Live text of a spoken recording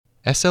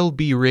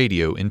SLB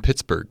Radio in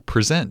Pittsburgh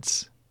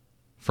presents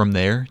From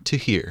There to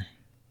Here.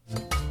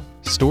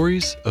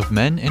 Stories of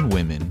men and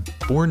women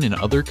born in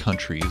other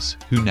countries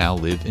who now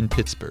live in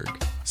Pittsburgh.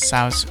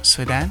 South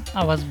Sudan.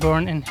 I was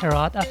born in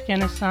Herat,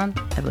 Afghanistan.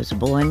 I was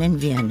born in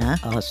Vienna,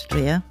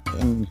 Austria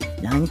in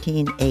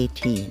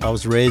 1918. I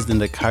was raised in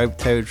the Carib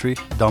territory.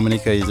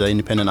 Dominica is an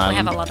independent We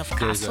island. have a lot of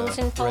castles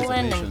in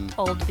Poland and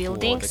old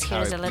buildings.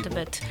 Here's a little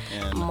bit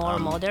more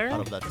modern.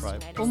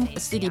 Home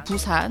city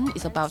Busan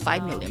is about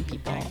 5 million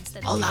people.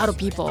 A lot of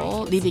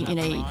people living in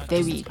a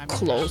very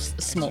close,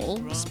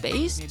 small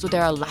space. So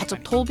there are lots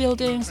of tall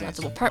buildings, lots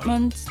of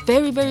apartments,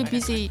 very, very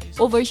busy.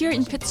 Over here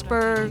in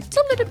Pittsburgh, it's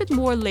a little bit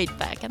more laid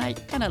back, and I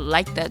kind of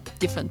like that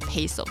different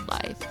pace of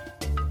life.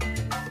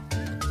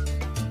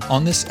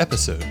 On this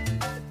episode,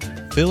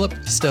 Philipp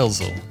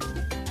Stelzl.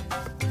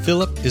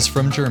 Philipp is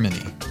from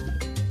Germany.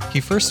 He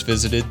first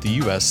visited the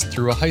U.S.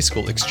 through a high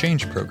school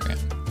exchange program.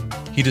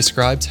 He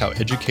describes how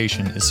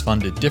education is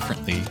funded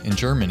differently in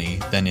Germany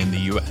than in the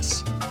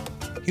U.S.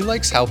 He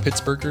likes how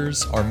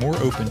Pittsburghers are more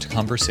open to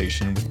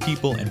conversation with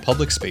people in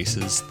public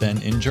spaces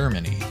than in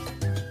Germany.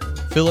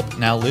 Philipp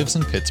now lives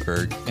in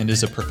Pittsburgh and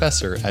is a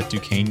professor at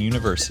Duquesne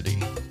University.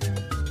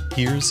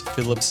 Here's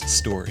Philipp's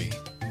story.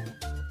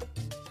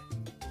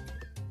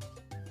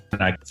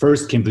 When I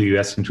first came to the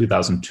US in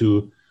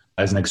 2002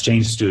 as an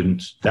exchange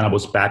student, then I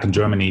was back in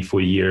Germany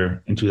for a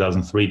year in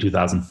 2003,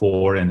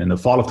 2004, and in the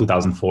fall of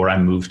 2004, I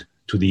moved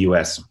to the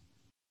US.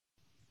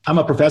 I'm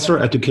a professor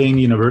at Duquesne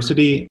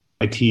University.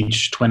 I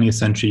teach 20th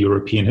century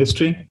European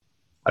history.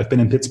 I've been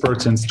in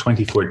Pittsburgh since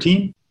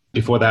 2014.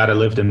 Before that, I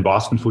lived in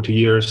Boston for 2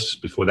 years.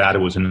 Before that, I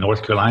was in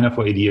North Carolina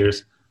for 8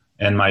 years.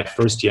 And my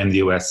first year in the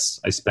US,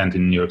 I spent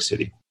in New York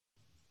City.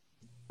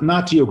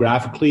 Not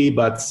geographically,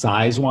 but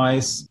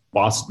size-wise,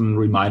 Boston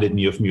reminded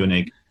me of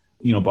Munich.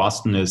 You know,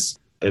 Boston is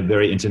a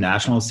very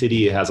international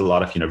city. It has a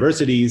lot of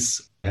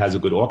universities. It has a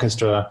good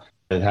orchestra.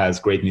 It has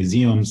great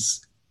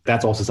museums.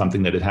 That's also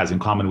something that it has in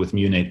common with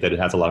Munich, that it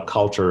has a lot of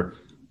culture.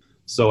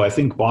 So I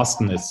think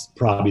Boston is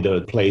probably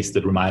the place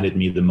that reminded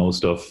me the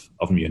most of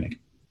Munich.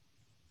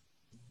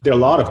 There are a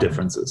lot of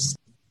differences.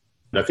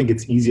 I think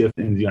it's easier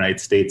in the United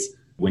States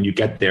when you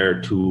get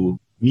there to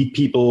meet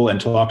people and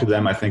talk to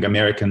them. I think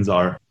Americans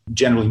are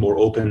generally more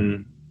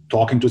open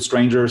talking to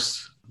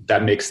strangers.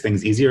 That makes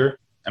things easier.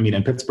 I mean,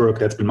 in Pittsburgh,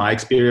 that's been my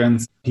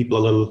experience. People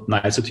are a little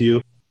nicer to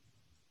you.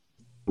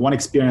 One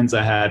experience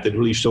I had that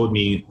really showed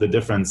me the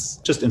difference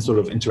just in sort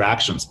of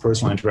interactions,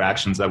 personal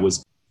interactions. I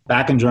was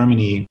back in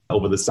Germany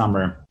over the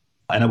summer,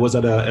 and I was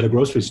at a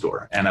grocery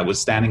store, and I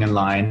was standing in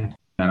line.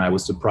 And I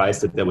was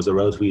surprised that there was a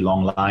relatively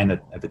long line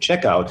at the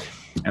checkout.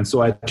 And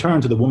so I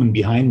turned to the woman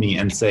behind me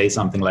and say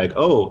something like,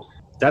 "Oh,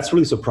 that's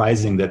really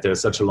surprising that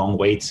there's such a long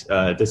wait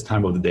at this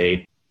time of the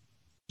day."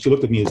 She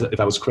looked at me as if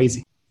I was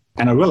crazy.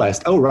 And I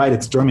realized, oh, right,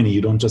 it's Germany.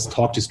 You don't just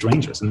talk to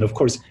strangers. And of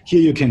course,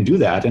 here you can do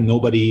that and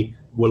nobody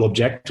will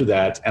object to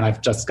that. And I've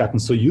just gotten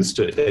so used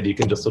to it that you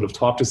can just sort of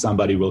talk to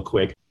somebody real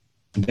quick.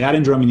 That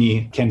in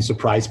Germany can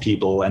surprise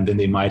people and then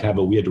they might have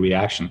a weird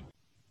reaction.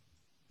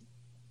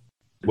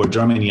 Where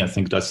Germany, I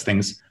think, does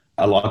things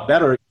a lot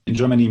better. In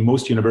Germany,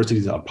 most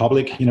universities are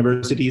public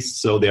universities,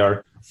 so they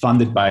are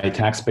funded by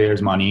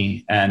taxpayers'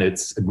 money, and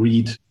it's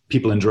agreed.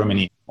 People in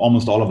Germany,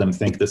 almost all of them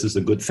think this is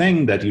a good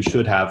thing, that you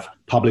should have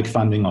public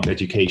funding of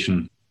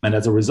education. And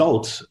as a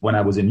result, when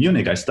I was in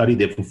Munich, I studied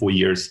there for 4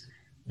 years,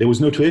 there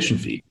was no tuition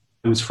fee.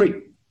 It was free.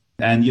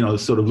 And, you know,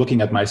 sort of looking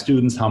at my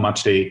students, how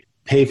much they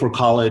pay for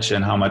college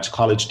and how much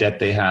college debt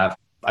they have,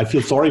 I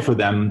feel sorry for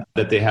them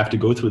that they have to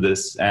go through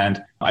this.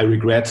 And I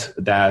regret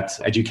that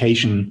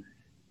education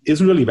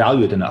isn't really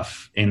valued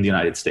enough in the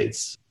United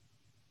States.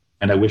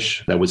 And I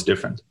wish that was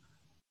different.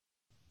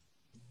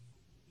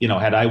 You know,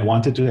 had I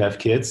wanted to have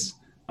kids,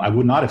 I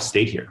would not have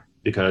stayed here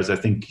because I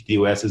think the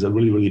US is a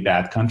really, really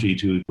bad country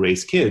to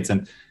raise kids.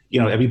 And, you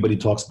know, everybody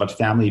talks about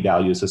family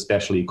values,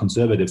 especially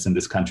conservatives in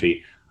this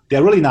country.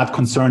 They're really not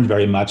concerned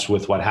very much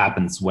with what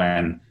happens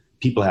when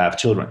people have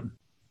children.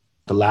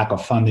 The lack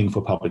of funding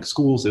for public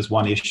schools is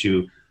one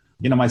issue.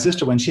 You know, my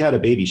sister, when she had a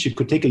baby, she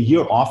could take a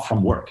year off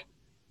from work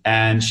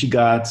and she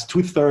got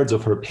 2/3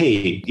 of her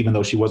pay, even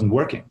though she wasn't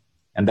working.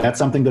 And that's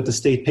something that the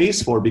state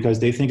pays for because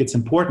they think it's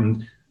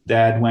important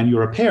that when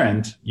you're a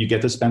parent, you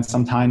get to spend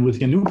some time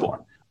with your newborn.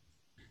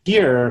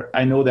 Here,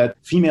 I know that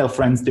female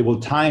friends, they will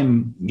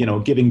time, you know,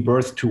 giving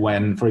birth to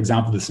when, for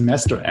example, the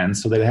semester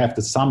ends, so they have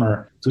the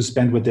summer to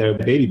spend with their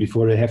baby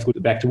before they have to go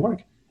back to work.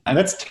 And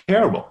that's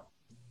terrible.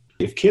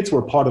 If kids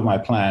were part of my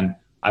plan,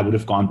 I would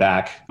have gone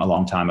back a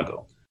long time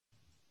ago.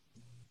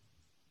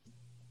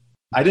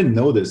 I didn't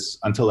know this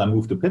until I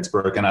moved to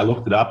Pittsburgh and I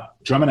looked it up.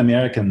 German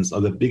Americans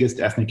are the biggest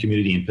ethnic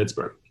community in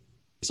Pittsburgh.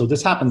 So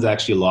this happens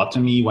actually a lot to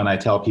me when I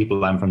tell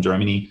people I'm from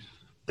Germany,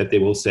 that they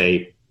will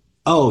say,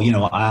 oh, you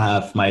know, I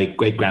have my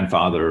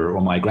great-grandfather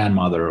or my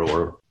grandmother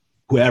or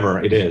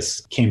whoever it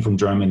is came from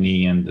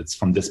Germany and it's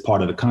from this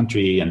part of the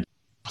country. And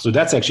so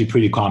that's actually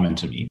pretty common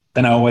to me.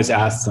 Then I always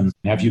ask them,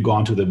 have you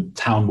gone to the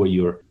town where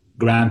your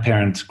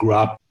grandparents grew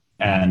up?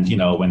 And, you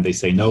know, when they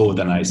say no,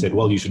 then I said,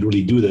 well, you should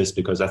really do this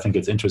because I think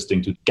it's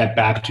interesting to get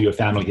back to your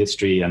family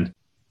history. And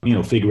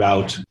figure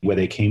out where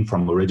they came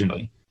from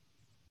originally.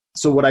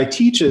 So what I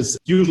teach is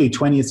usually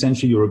 20th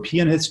century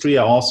European history.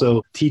 I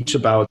also teach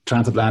about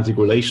transatlantic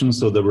relations,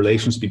 so the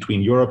relations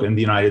between Europe and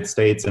the United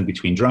States and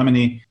between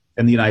Germany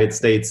and the United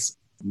States.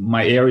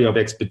 My area of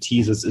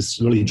expertise is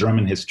really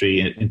German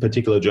history, in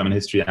particular German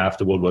history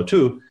after World War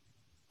II.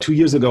 2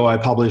 years ago, I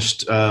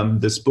published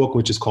this book,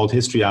 which is called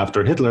History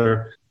After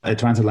Hitler, a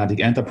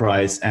transatlantic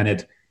enterprise, and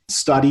it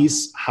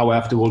studies how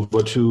after World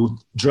War II,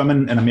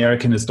 German and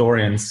American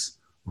historians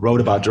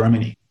wrote about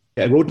Germany.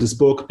 I wrote this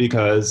book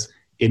because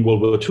in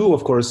World War II,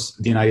 of course,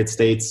 the United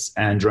States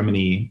and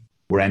Germany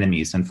were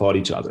enemies and fought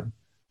each other.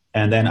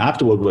 And then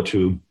after World War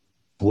II,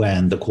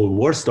 when the Cold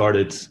War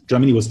started,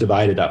 Germany was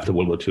divided after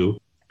World War II.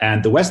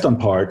 And the Western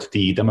part,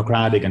 the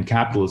democratic and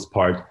capitalist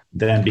part,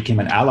 then became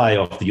an ally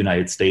of the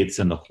United States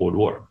in the Cold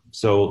War.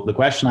 So the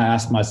question I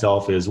asked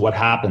myself is, what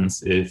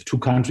happens if two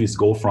countries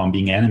go from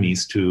being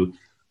enemies to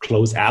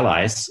close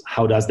allies?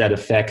 How does that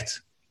affect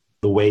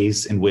the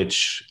ways in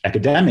which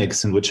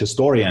academics, in which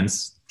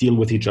historians deal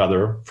with each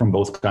other from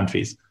both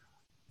countries?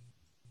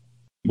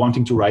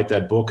 Wanting to write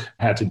that book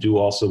had to do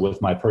also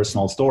with my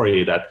personal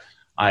story that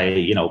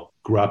I,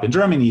 grew up in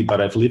Germany, but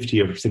I've lived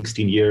here for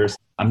 16 years.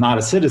 I'm not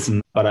a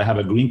citizen, but I have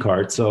a green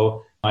card.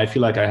 So I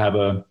feel like I have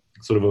a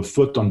sort of a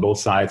foot on both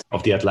sides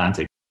of the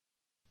Atlantic.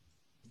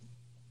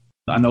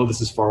 I know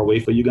this is far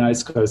away for you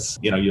guys because,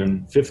 you're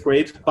in 5th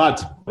grade,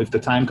 but if the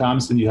time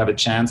comes and you have a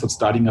chance of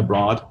studying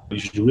abroad, you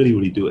should really,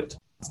 really do it.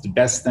 It's the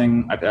best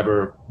thing I've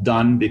ever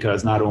done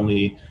because not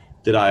only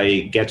did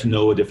I get to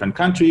know a different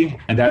country,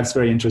 and that's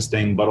very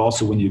interesting, but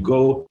also when you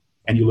go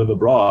and you live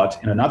abroad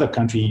in another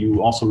country,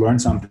 you also learn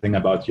something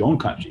about your own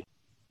country.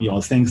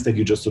 Things that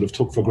you just sort of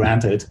took for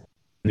granted.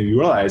 And you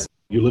realize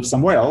you live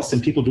somewhere else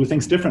and people do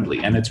things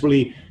differently. And it's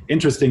really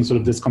interesting,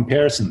 sort of this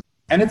comparison.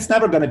 And it's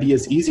never going to be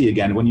as easy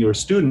again when you're a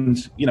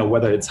student,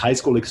 whether it's high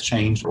school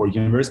exchange or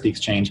university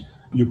exchange,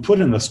 you put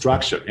in a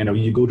structure. When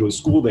you go to a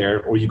school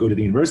there or you go to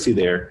the university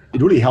there,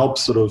 it really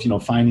helps sort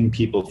of, finding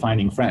people,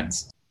 finding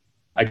friends.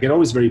 I get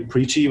always very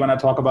preachy when I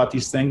talk about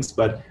these things,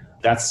 but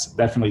that's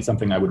definitely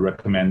something I would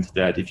recommend,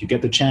 that if you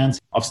get the chance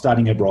of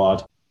studying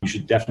abroad, you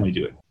should definitely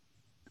do it.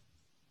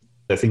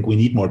 I think we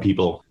need more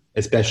people,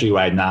 especially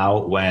right now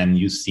when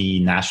you see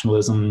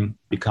nationalism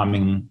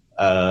becoming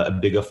a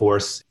bigger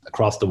force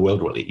across the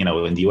world, really,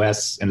 in the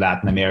US, in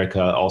Latin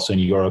America, also in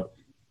Europe.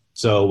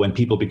 So when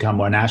people become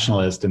more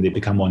nationalist and they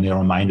become more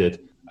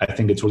narrow-minded, I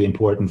think it's really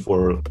important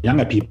for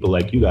younger people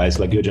like you guys,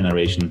 like your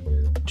generation,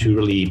 to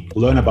really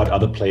learn about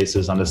other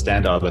places,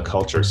 understand other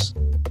cultures.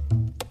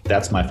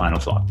 That's my final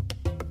thought.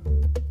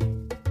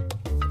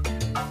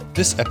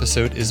 This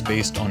episode is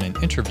based on an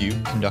interview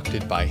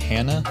conducted by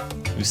Hannah,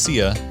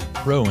 Lucia,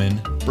 Rowan,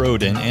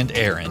 Broden, and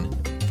Aaron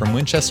from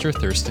Winchester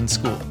Thurston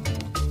School.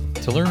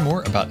 To learn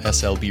more about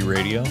SLB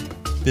Radio,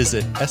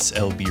 visit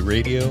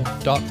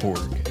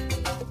slbradio.org.